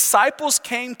 the disciples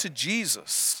came to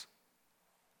Jesus,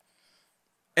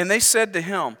 and they said to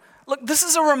Him, look, this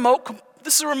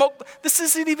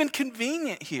isn't even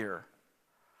convenient here.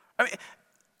 I mean,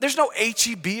 there's no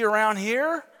H-E-B around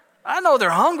here. I know they're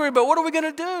hungry, but what are we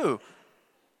going to do?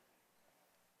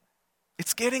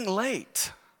 It's getting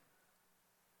late.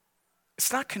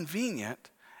 It's not convenient.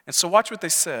 And so watch what they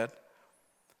said.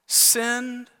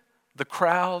 Send the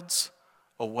crowds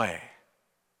away.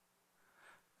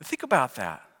 Think about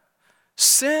that.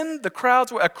 Send the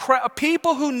crowds away.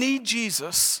 People who need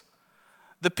Jesus,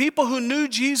 the people who knew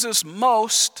Jesus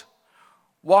most,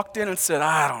 walked in and said,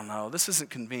 I don't know, this isn't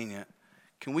convenient.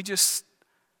 Can we just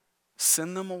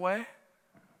send them away?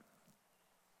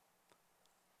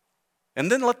 And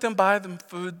then let them buy them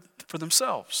food for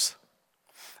themselves.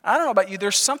 I don't know about you,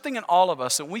 there's something in all of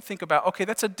us that we think about, okay,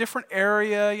 that's a different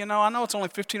area, I know it's only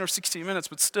 15 or 16 minutes,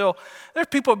 but still, there are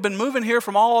people who have been moving here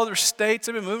from all other states,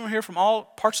 they've been moving here from all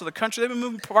parts of the country, they've been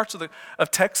moving parts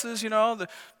of Texas,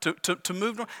 to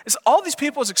move north. It's all these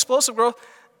people, it's explosive growth.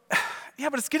 Yeah,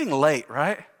 but it's getting late,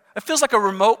 right? It feels like a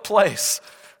remote place.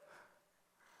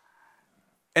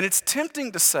 And it's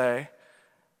tempting to say,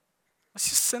 let's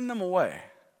just send them away.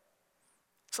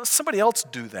 So let somebody else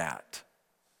do that.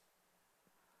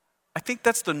 I think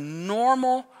that's the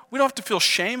normal, we don't have to feel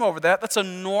shame over that. That's a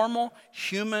normal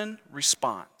human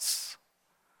response.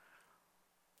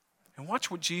 And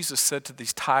watch what Jesus said to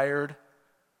these tired,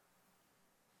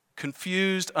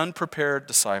 confused, unprepared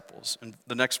disciples. In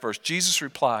the next verse, Jesus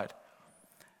replied,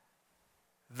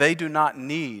 they do not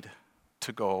need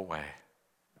to go away.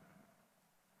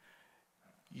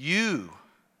 You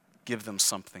give them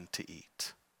something to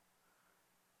eat.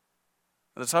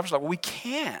 The disciples are like, well, we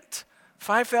can't.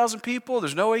 5,000 people,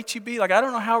 there's no H-E-B. I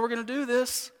don't know how we're going to do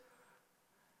this.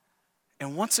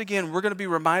 And once again, we're going to be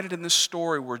reminded in this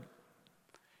story where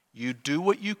you do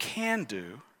what you can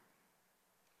do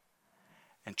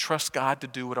and trust God to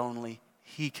do what only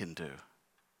He can do.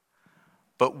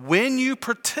 But when you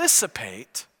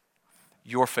participate,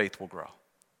 your faith will grow.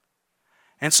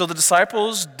 And so the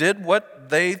disciples did what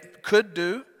they could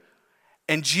do.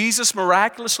 And Jesus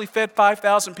miraculously fed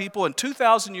 5,000 people, and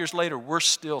 2,000 years later, we're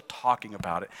still talking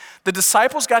about it. The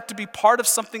disciples got to be part of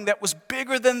something that was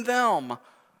bigger than them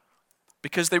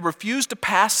because they refused to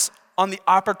pass on the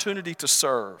opportunity to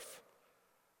serve.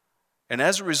 And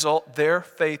as a result, their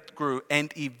faith grew,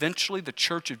 and eventually the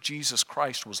Church of Jesus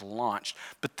Christ was launched.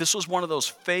 But this was one of those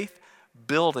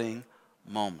faith-building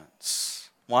moments.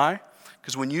 Why?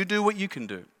 Because when you do what you can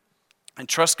do and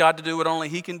trust God to do what only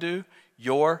He can do,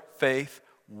 your faith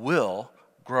will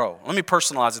grow. Let me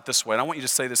personalize it this way, and I want you to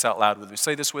say this out loud with me.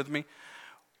 Say this with me.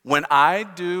 When I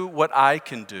do what I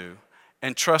can do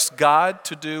and trust God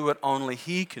to do what only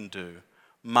He can do,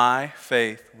 my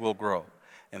faith will grow.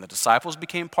 and the disciples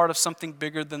became part of something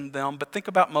bigger than them. But think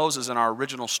about Moses in our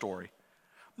original story.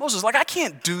 Moses is like, I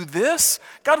can't do this.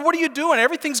 God, what are you doing?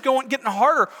 Everything's getting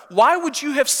harder. Why would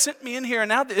you have sent me in here? And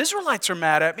now the Israelites are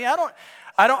mad at me. I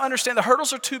don't understand. The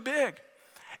hurdles are too big.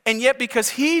 And yet because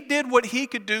he did what he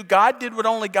could do, God did what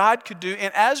only God could do.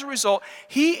 And as a result,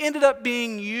 he ended up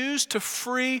being used to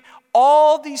free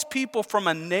all these people from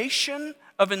a nation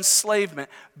of enslavement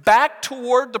back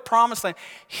toward the promised land.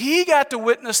 He got to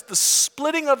witness the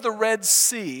splitting of the Red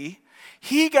Sea.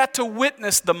 He got to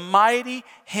witness the mighty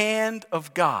hand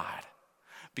of God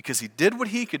because he did what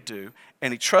he could do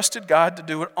and he trusted God to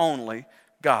do what only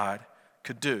God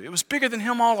could do. It was bigger than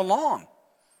him all along.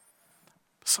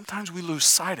 Sometimes we lose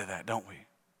sight of that, don't we?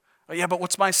 Oh, yeah, but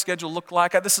what's my schedule look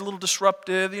like? This is a little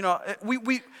disruptive. You know,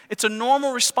 it's a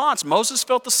normal response. Moses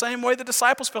felt the same way. The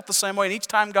disciples felt the same way. And each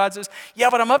time God says, yeah,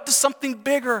 but I'm up to something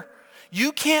bigger.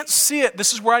 You can't see it.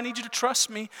 This is where I need you to trust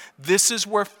me. This is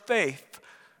where faith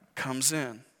comes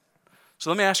in. So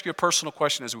let me ask you a personal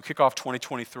question as we kick off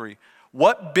 2023.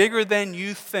 What bigger than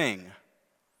you thing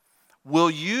will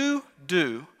you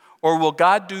do or will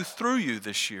God do through you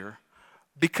this year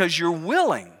because you're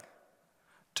willing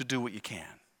to do what you can?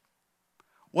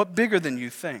 What bigger than you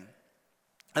thing?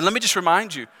 And let me just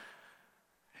remind you,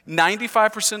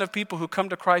 95% of people who come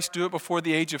to Christ do it before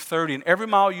the age of 30. And every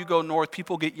mile you go north,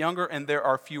 people get younger and there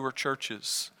are fewer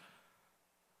churches.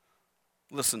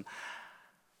 Listen,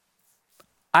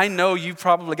 I know you've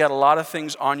probably got a lot of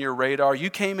things on your radar. You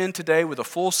came in today with a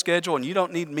full schedule and you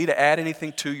don't need me to add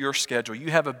anything to your schedule.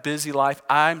 You have a busy life.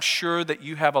 I'm sure that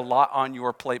you have a lot on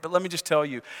your plate. But let me just tell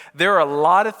you, there are a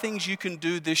lot of things you can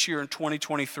do this year in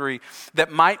 2023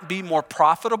 that might be more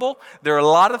profitable. There are a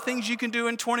lot of things you can do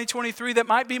in 2023 that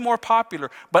might be more popular.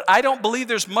 But I don't believe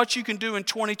there's much you can do in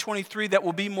 2023 that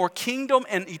will be more kingdom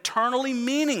and eternally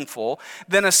meaningful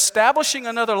than establishing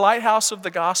another lighthouse of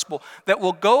the gospel that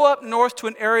will go up north to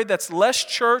an area that's less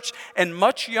church and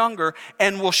much younger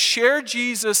and will share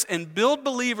Jesus and build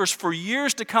believers for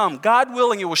years to come. God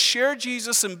willing, it will share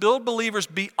Jesus and build believers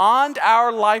beyond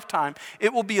our lifetime.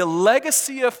 It will be a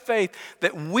legacy of faith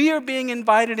that we are being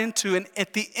invited into, and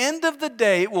at the end of the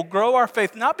day, it will grow our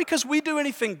faith, not because we do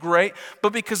anything great,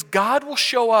 but because God will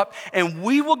show up and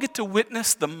we will get to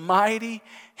witness the mighty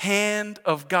hand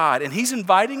of God. And he's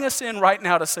inviting us in right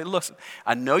now to say, listen,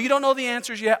 I know you don't know the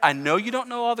answers yet. I know you don't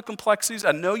know all the complexities.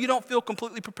 I know you don't feel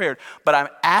completely prepared. But I'm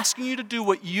asking you to do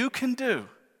what you can do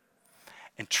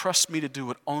and trust me to do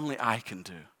what only I can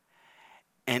do.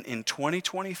 And in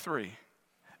 2023,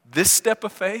 this step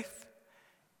of faith,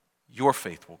 your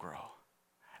faith will grow.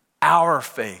 Our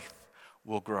faith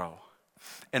will grow.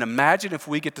 And imagine if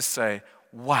we get to say,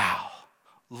 wow,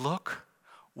 look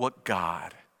what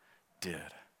God did.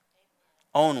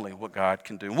 Only what God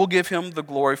can do. We'll give him the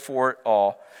glory for it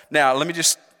all. Now, let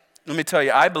me tell you,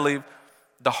 I believe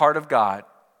the heart of God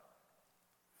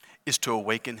is to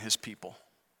awaken his people.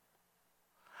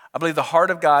 I believe the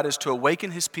heart of God is to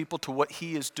awaken his people to what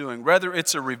he is doing. Whether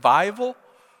it's a revival,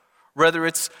 whether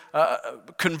it's a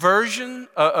conversion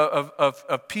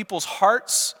of people's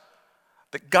hearts,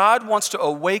 that God wants to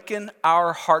awaken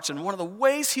our hearts. And one of the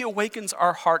ways he awakens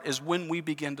our heart is when we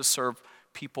begin to serve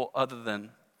people other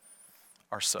than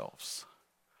ourselves.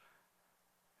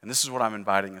 And this is what I'm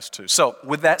inviting us to. So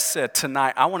with that said,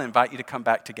 tonight I want to invite you to come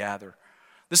back to gather.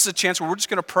 This is a chance where we're just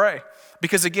going to pray.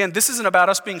 Because again, this isn't about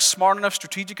us being smart enough,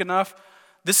 strategic enough.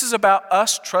 This is about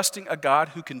us trusting a God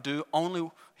who can do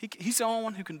he's the only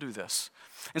one who can do this.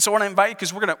 And so I want to invite you,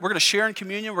 because we're going to share in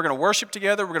communion, we're going to worship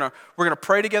together, we're going to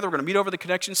pray together, we're going to meet over the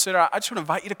Connection Center. I just want to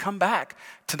invite you to come back.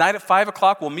 Tonight at 5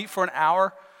 o'clock, we'll meet for an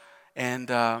hour. And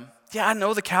yeah, I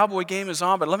know the Cowboy game is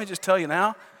on, but let me just tell you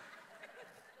now,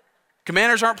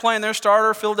 Commanders aren't playing their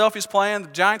starter, Philadelphia's playing, the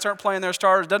Giants aren't playing their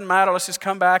starters. Doesn't matter, let's just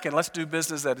come back and let's do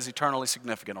business that is eternally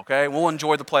significant, okay? We'll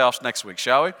enjoy the playoffs next week,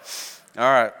 shall we?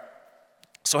 All right.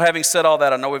 So having said all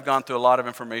that, I know we've gone through a lot of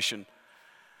information.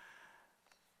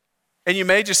 And you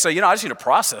may just say, I just need to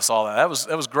process all that.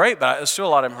 That was great, but it's still a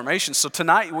lot of information. So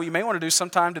tonight, what you may want to do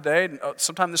sometime today,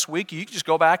 sometime this week, you can just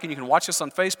go back and you can watch this on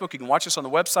Facebook, you can watch this on the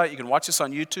website, you can watch this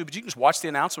on YouTube, but you can just watch the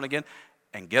announcement again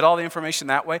and get all the information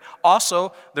that way.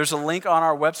 Also, there's a link on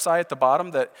our website at the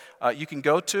bottom that you can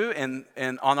go to, and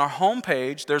on our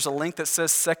homepage, there's a link that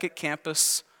says Second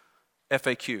Campus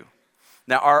FAQ.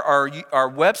 Now,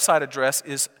 our website address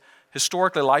is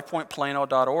historically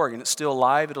lifepointplano.org, and it's still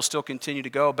live. It'll still continue to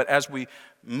go. But as we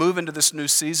move into this new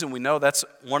season, we know that's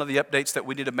one of the updates that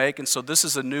we need to make. And so this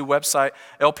is a new website,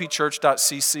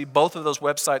 lpchurch.cc. Both of those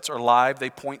websites are live. They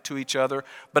point to each other.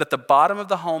 But at the bottom of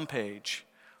the homepage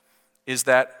is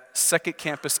that Second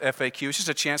Campus FAQ. It's just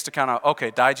a chance to kind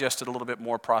of, digest it a little bit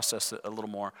more, process it a little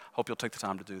more. Hope you'll take the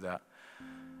time to do that.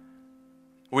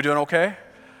 Are we doing okay?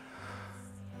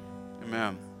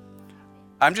 Amen.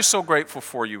 I'm just so grateful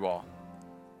for you all.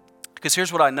 Because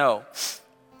here's what I know.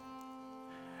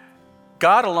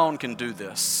 God alone can do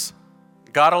this.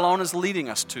 God alone is leading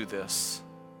us to this.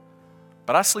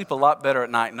 But I sleep a lot better at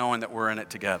night knowing that we're in it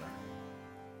together.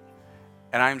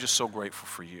 And I am just so grateful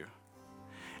for you.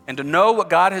 And to know what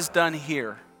God has done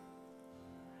here,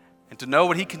 and to know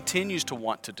what He continues to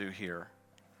want to do here,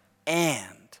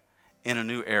 and in a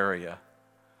new area,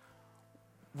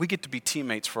 we get to be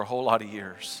teammates for a whole lot of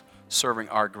years serving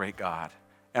our great God.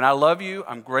 And I love you,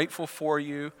 I'm grateful for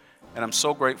you, and I'm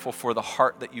so grateful for the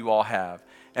heart that you all have.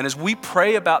 And as we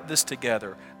pray about this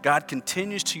together, God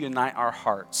continues to unite our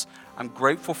hearts. I'm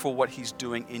grateful for what He's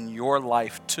doing in your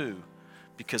life too,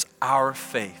 because our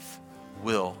faith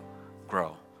will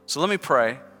grow. So let me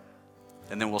pray,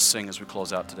 and then we'll sing as we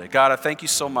close out today. God, I thank you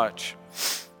so much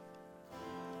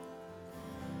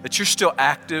that you're still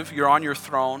active, you're on your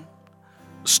throne.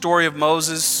 The story of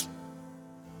Moses,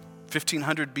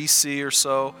 1500 BC or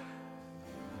so,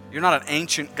 you're not an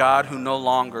ancient God who no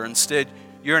longer, instead,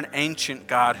 you're an ancient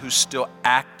God who's still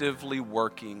actively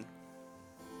working.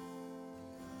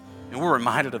 And we're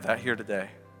reminded of that here today.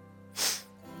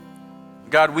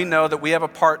 God, we know that we have a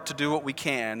part to do what we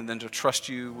can and then to trust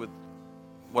you with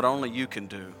what only you can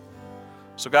do.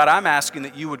 So God, I'm asking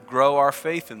that you would grow our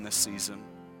faith in this season,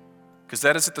 because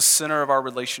that is at the center of our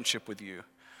relationship with you.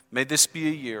 May this be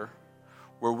a year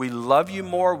where we love you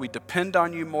more, we depend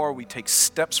on you more, we take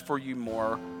steps for you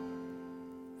more,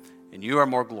 and you are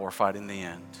more glorified in the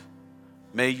end.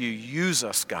 May you use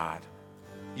us, God.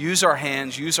 Use our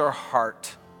hands, use our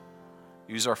heart,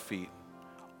 use our feet,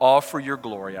 all for your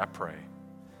glory, I pray.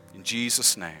 In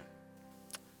Jesus' name,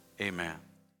 amen.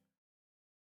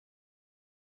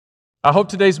 I hope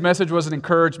today's message was an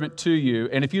encouragement to you.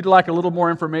 And if you'd like a little more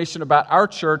information about our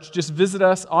church, just visit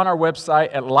us on our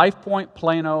website at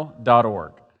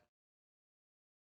lifepointplano.org.